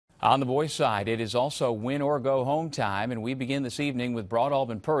On the boys' side, it is also win or go home time, and we begin this evening with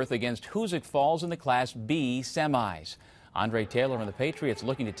Broadalbin-Perth against Hoosick Falls in the Class B semis. Andre Taylor and the Patriots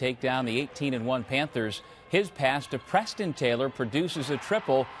looking to take down the 18-1 Panthers. His pass to Preston Taylor produces a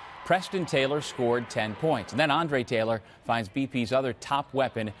triple. Preston Taylor scored 10 points. And then Andre Taylor finds BP's other top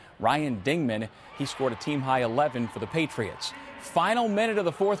weapon, Ryan Dingman. He scored a team-high 11 for the Patriots. Final minute of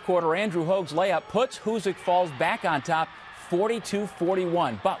the fourth quarter, Andrew Hogue's layup puts Hoosick Falls back on top,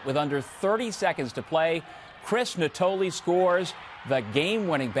 42-41. But with under 30 seconds to play, Chris Natoli scores the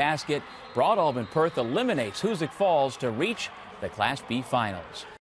game-winning basket. Broadalbin-Perth eliminates Hoosick Falls to reach the Class B finals.